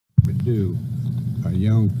could do a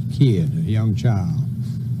young kid, a young child,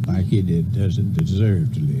 like he did, doesn't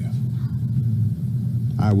deserve to live.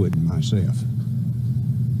 I wouldn't myself.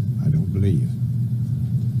 I don't believe.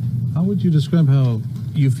 How would you describe how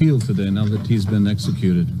you feel today now that he's been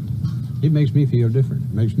executed? It makes me feel different.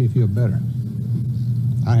 It makes me feel better.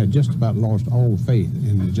 I had just about lost all faith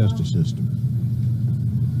in the justice system.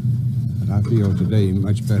 But I feel today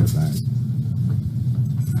much better about it.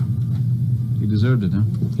 He deserved it, huh?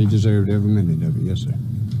 He deserved every minute of it, yes, sir.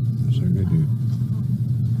 I certainly do.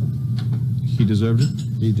 He deserved it?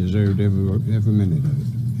 He deserved every minute of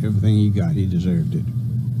it. Everything he got, he deserved it.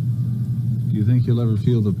 Do you think you'll ever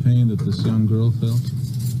feel the pain that this young girl felt?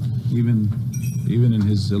 Even in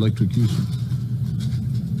his electrocution?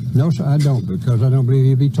 No, sir, I don't, because I don't believe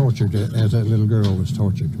he'd be tortured as that little girl was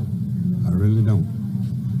tortured. I really don't.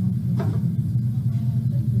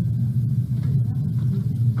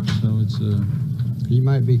 So it's He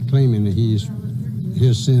might be claiming that his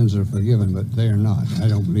sins are forgiven, but they are not. I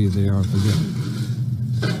don't believe they are forgiven.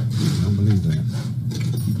 I don't believe that.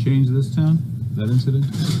 He changed this town? That incident?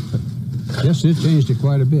 Yes, it changed it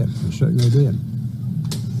quite a bit. It certainly did.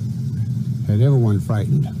 Had everyone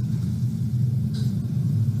frightened.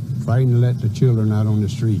 Frightened to let the children out on the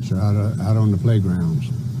streets or out on the playgrounds.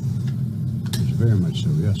 It's very much so,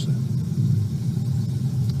 yes, sir.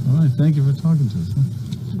 All right, thank you for talking to us. Huh?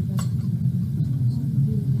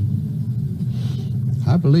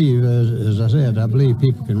 I believe, as I said, I believe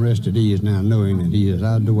people can rest at ease now knowing that he is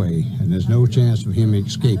out of the way and there's no chance of him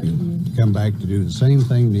escaping to come back to do the same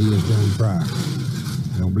thing that he has done prior.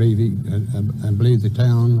 I don't believe I believe the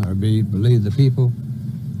town, or believe the people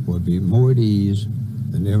would be more at ease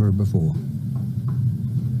than ever before.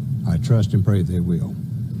 I trust and pray they will.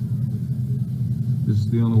 This is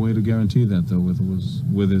the only way to guarantee that, though,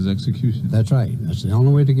 with his execution. That's right. That's the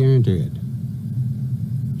only way to guarantee it.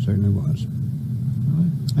 Certainly was.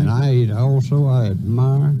 And I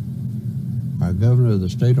admire our governor of the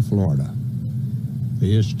state of Florida for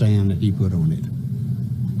his stand that he put on it.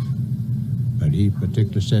 But he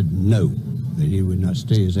particularly said no, that he would not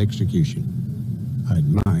stay his execution. I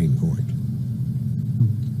admire him for it.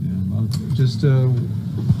 Yeah, well, just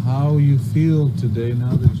how you feel today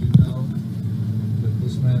now that you know that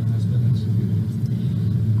this man has been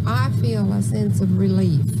executed? I feel a sense of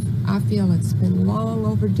relief. I feel it's been long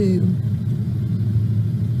overdue.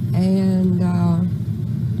 And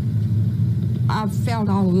I've felt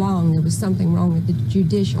all along there was something wrong with the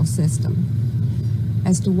judicial system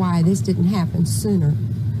as to why this didn't happen sooner.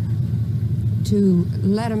 To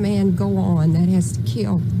let a man go on that has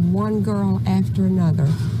killed one girl after another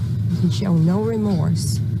and show no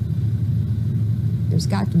remorse. There's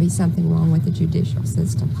got to be something wrong with the judicial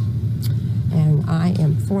system. And I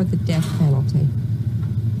am for the death penalty.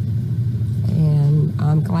 And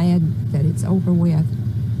I'm glad that it's over with.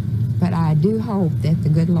 But I do hope that the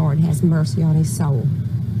good Lord has mercy on his soul.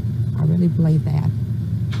 I really believe that.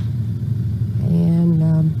 And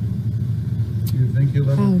do you think he'll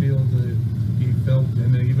ever feel that he felt,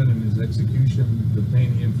 and even in his execution, the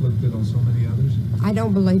pain he inflicted on so many others? I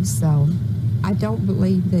don't believe so. I don't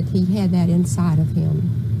believe that he had that inside of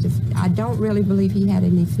him. I don't really believe he had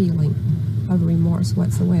any feeling of remorse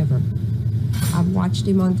whatsoever. I've watched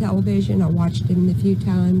him on television. I watched him the few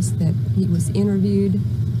times that he was interviewed.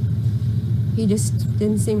 He just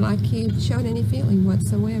didn't seem like he showed any feeling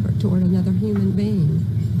whatsoever toward another human being.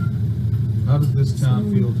 How did this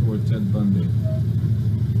town feel toward Ted Bundy?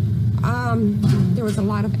 There was a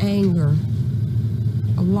lot of anger.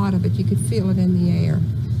 A lot of it. You could feel it in the air.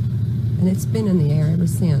 And it's been in the air ever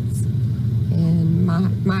since. And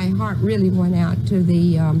my heart really went out to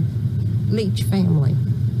the Leach family,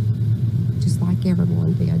 just like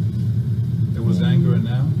everyone did. There was anger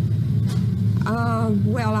now?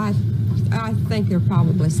 Well, I think there's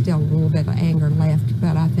probably still a little bit of anger left,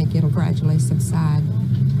 but I think it'll gradually subside.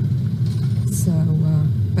 So,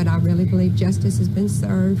 but I really believe justice has been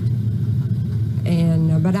served.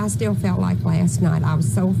 And but I still felt like last night I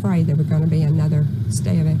was so afraid there were going to be another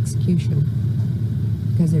stay of execution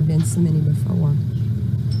because there've been so many before.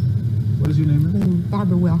 What is your name?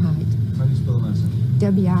 Barbara Wilhite. How do you spell the last name?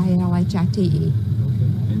 Wilhite. Okay.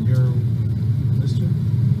 And you're Mr.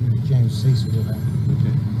 James Cecil Wilhite.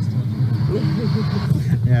 Okay.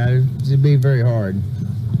 Yeah, it'd be very hard.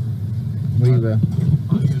 We've. How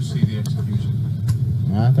do you see the execution?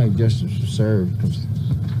 I think justice was served because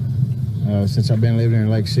since I've been living here in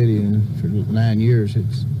Lake City and for 9 years,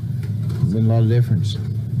 it's been a lot of difference. I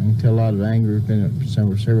can tell a lot of anger has been at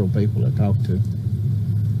several people I talked to.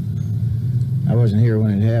 I wasn't here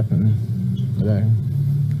when it happened, but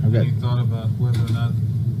I've got. Have you thought about whether or not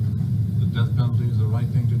the death penalty is the right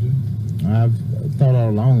thing to do? I've thought all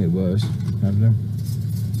along it was.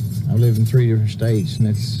 I've lived in 3 different states, and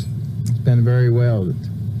it's been very well that,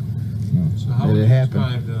 So how that would it you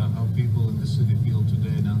happened. describe how people in the city feel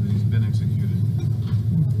today now that he's been executed?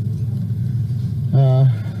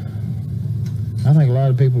 I think a lot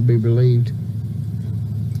of people will be relieved,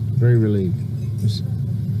 very relieved.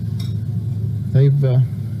 They've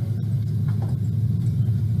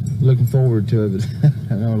looking forward to it.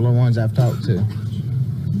 I know the ones I've talked to. Of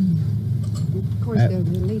course, the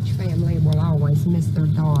Leach family will always miss their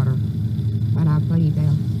daughter, but I believe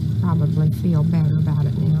they'll probably feel better about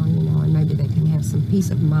it now, you know, and maybe they can have some peace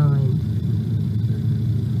of mind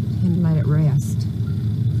and let it rest.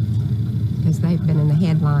 Because they've been in the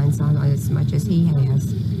headlines on it as much as he has.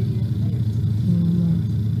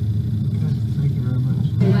 Thank you very much.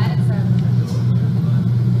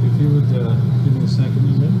 If you would give me a second,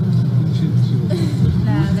 you know?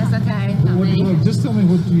 No, that's okay. Not me. Well, just tell me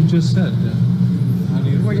what you just said. How do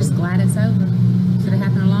you We're feel? just glad it's over. Should have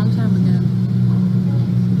happened a long time ago.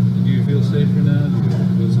 Do you feel safer now?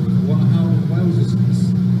 Why was this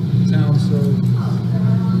town so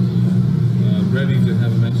ready to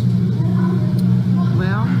have him executed?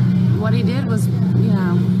 Well, what he did was, you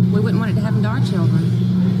know, we wouldn't want it to happen to our children.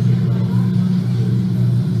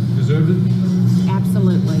 Deserved it?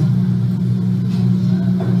 Absolutely.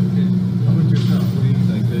 Okay. How about yourself? What do you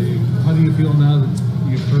think? How do you feel now that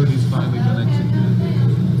you've heard he's finally been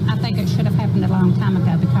executed? I think it should have happened a long time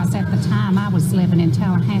ago because at the time I was living in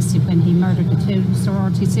Tallahassee when he murdered the 2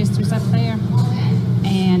 sorority sisters up there.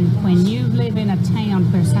 And when you live in a town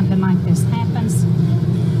where something like this happens,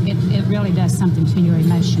 it really does something to your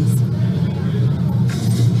emotions.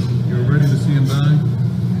 You're ready to see him die?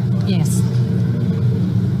 Yes.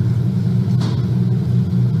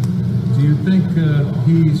 Do you think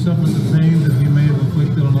he suffered the pain that he may have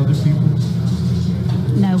inflicted on other people?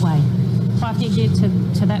 No way. What he did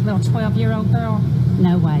to that little 12-year-old girl,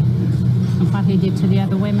 no way. And what he did to the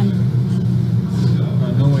other women,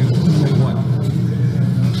 No way what?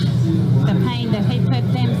 the pain that he put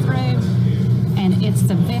them through, and it's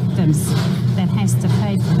the victims that has to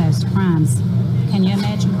pay for those crimes. Can you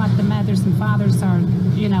imagine what the mothers and fathers are,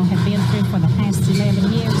 you know, have been through for the past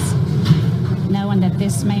 11 years? Knowing that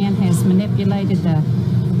this man has manipulated the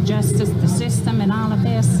justice, the system, and all of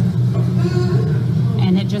this.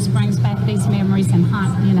 And it just brings back these memories and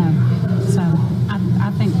hot, you know. So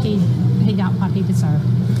I think he got what he deserved.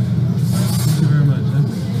 Thank you very much.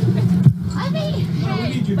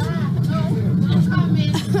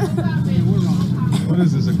 What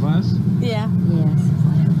is this, a class? Yeah, Yes.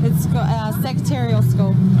 it's secretarial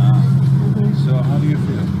school. So how do you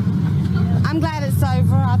feel? I'm glad it's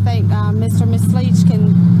over. I think Mr. and Miss Leach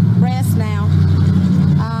can rest now.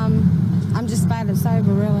 I'm just glad it's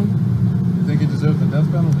over, really. You think he deserved the death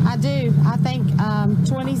penalty? I do. I think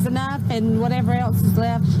 20's enough, and whatever else is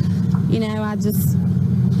left, you know,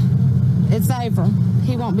 it's over.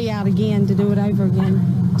 He won't be out again to do it over again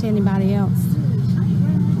to anybody else.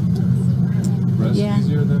 Rest Yeah.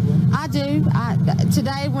 easier that way? I do.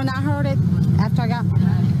 Today when I heard it, after I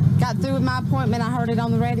got through with my appointment, I heard it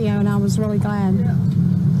on the radio, and I was really glad.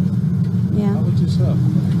 Yeah. How about yourself?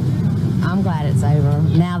 I'm glad it's over.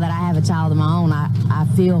 Now that I have a child of my own, I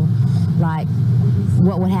feel like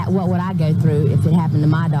what would I go through if it happened to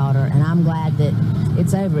my daughter? And I'm glad that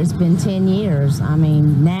it's over. It's been 10 years. I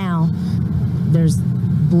mean, now there's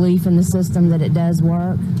belief in the system that it does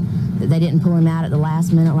work, that they didn't pull him out at the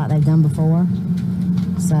last minute like they've done before.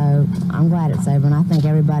 So I'm glad it's over, and I think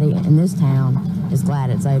everybody in this town is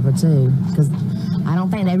glad it's over too, because I don't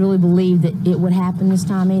think they really believed that it would happen this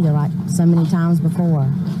time either, like so many times before.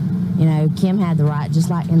 You know, Kim had the right, just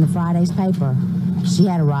like in the Friday's paper, she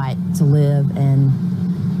had a right to live and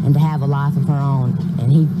to have a life of her own,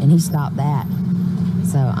 and he stopped that.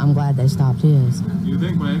 So I'm glad they stopped his. Do you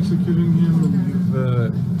think by executing him,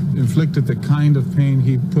 you've inflicted the kind of pain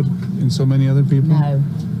he put in so many other people? No,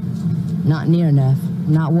 not near enough.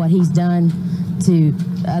 Not what he's done to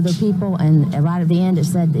other people, and right at the end it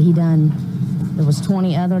said that there was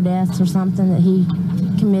 20 other deaths or something that he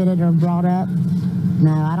committed or brought up.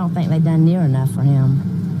 No, I don't think they've done near enough for him,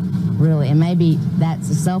 really. And maybe that's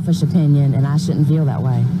a selfish opinion, and I shouldn't feel that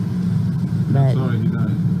way. But Sorry he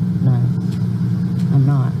died. no, I'm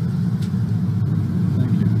not.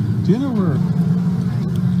 Thank you. Do you know where?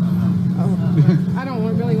 I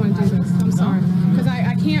don't really want to do this. I'm sorry. Because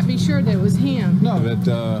I can't be sure that it was him. No, but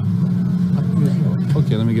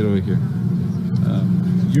okay, let me get over here.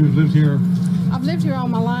 You've lived here. I've lived here all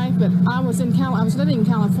my life, but I was living in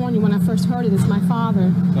California when I first heard of this. My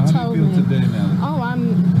father So how told do you me. feel today now? Oh,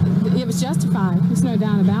 it was justified. There's no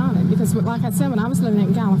doubt about it. Because, like I said, when I was living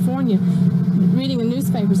in California, reading the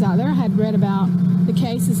newspapers out there, I had read about the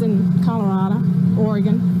cases in Colorado,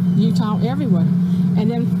 Oregon, Utah, everywhere. And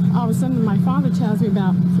then all of a sudden my father tells me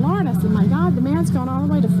about Florida. I said, my God, the man's gone all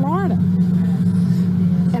the way to Florida.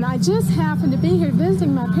 And I just happened to be here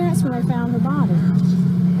visiting my parents when they found her body.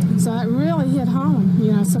 So it really hit home,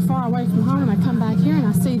 you know, so far away from home. And I come back here and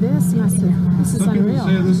I see this and I said, this is unreal. Some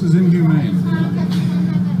people say this is inhumane.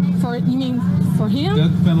 For, you mean for him?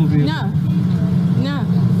 Death penalty. No,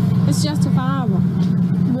 it's justifiable.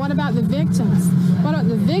 What about the victims? What about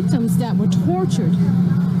the victims that were tortured?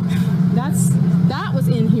 That was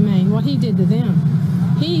inhumane, what he did to them.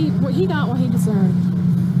 He got what he deserved.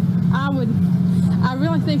 I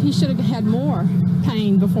really think he should have had more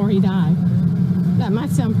pain before he died. That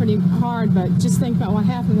might sound pretty hard, but just think about what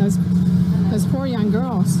happened to those poor young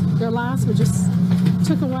girls. Their lives were just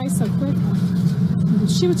took away so quickly.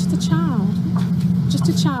 She was just a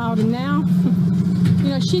child, and now, you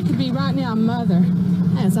know, she could be right now a mother,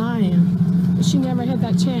 as I am, but she never had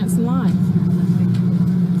that chance in life.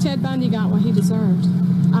 Ted Bundy got what he deserved.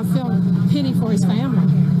 I feel pity for his family,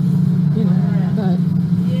 you know, but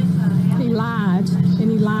he lied and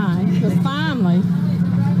he lied. But finally,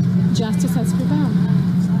 justice has prevailed.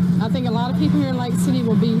 I think a lot of people here in Lake City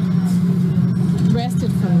will be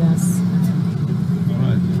arrested for this. All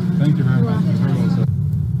right. Thank you very much. Very well said.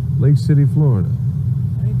 Lake City, Florida.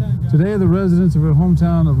 Today, the residents of her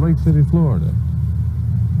hometown of Lake City, Florida.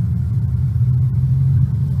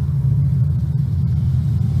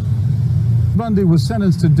 Bundy was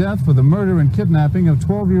sentenced to death for the murder and kidnapping of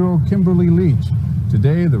 12-year-old Kimberly Leach.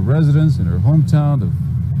 Today, the residents in her hometown of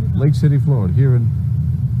Lake City, Florida.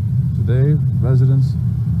 Today, residents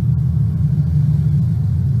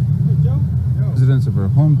of her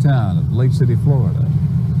hometown of Lake City, Florida.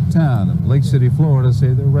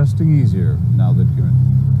 Say they're resting easier now that you're in.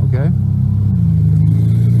 Okay?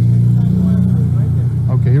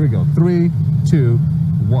 Okay, here we go. 3, 2,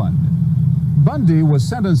 1. Bundy was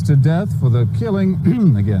sentenced to death for the killing,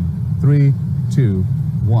 again, 3, 2,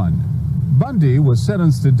 1. Bundy was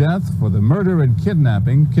sentenced to death for the murder and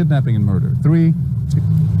kidnapping and murder. 3, 2.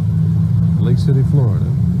 Lake City, Florida.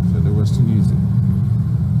 So they're resting easy.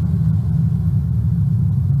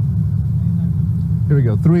 Here we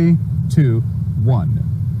go. 3, 2, 1.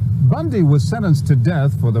 Bundy was sentenced to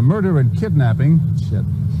death for the murder and kidnapping.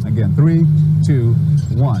 Again, 3, 2,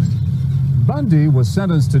 1. Bundy was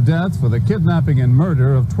sentenced to death for the kidnapping and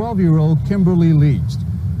murder of 12-year-old Kimberly Leach.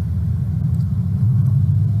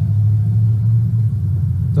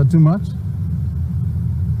 Is that too much?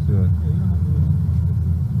 Good.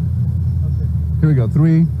 Here we go.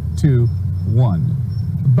 3, 2, 1.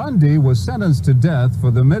 Bundy was sentenced to death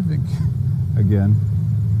for the again.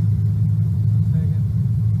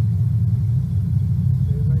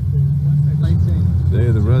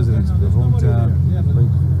 Today, the residents of the hometown.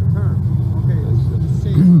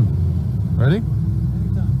 Ready?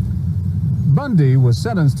 Bundy was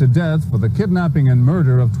sentenced to death for the kidnapping and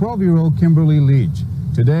murder of 12-year-old Kimberly Leach.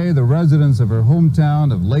 Today, the residents of her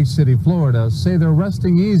hometown of Lake City, Florida, say they're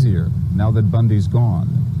resting easier now that Bundy's gone.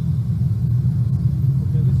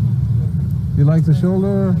 You like the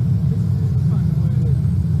shoulder?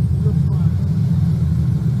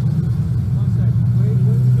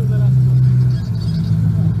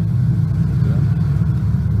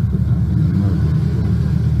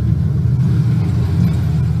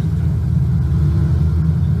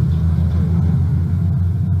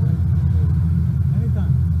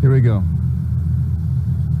 Here we go.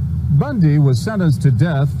 Bundy was sentenced to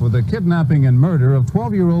death for the kidnapping and murder of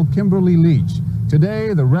 12-year-old Kimberly Leach.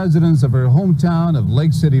 Today, the residents of her hometown of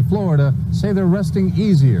Lake City, Florida, say they're resting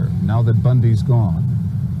easier now that Bundy's gone.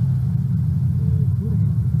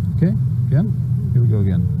 Okay, again? Here we go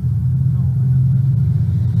again.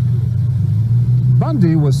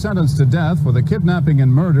 Bundy was sentenced to death for the kidnapping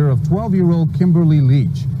and murder of 12-year-old Kimberly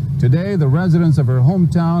Leach. Today, the residents of her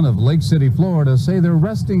hometown of Lake City, Florida, say they're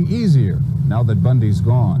resting easier now that Bundy's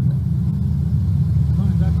gone.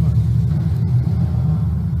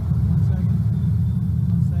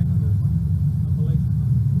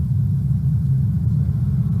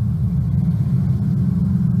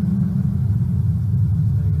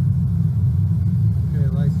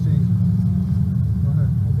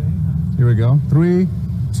 Here we go. 3,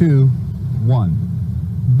 2, 1.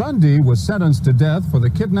 Bundy was sentenced to death for the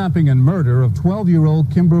kidnapping and murder of 12-year-old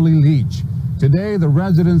Kimberly Leach. Today, the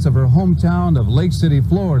residents of her hometown of Lake City,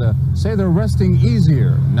 Florida, say they're resting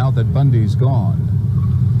easier now that Bundy's gone.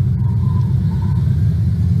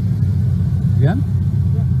 Again?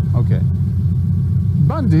 Okay.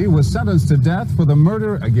 Bundy was sentenced to death for the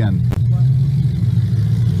murder again.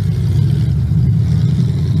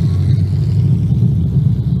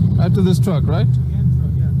 Right to this truck, right?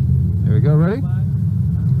 Here we go, ready?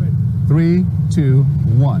 3, 2,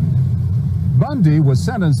 1. Bundy was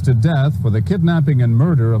sentenced to death for the kidnapping and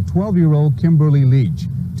murder of 12-year-old Kimberly Leach.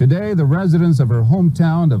 Today, the residents of her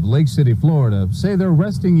hometown of Lake City, Florida, say they're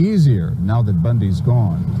resting easier now that Bundy's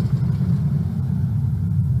gone.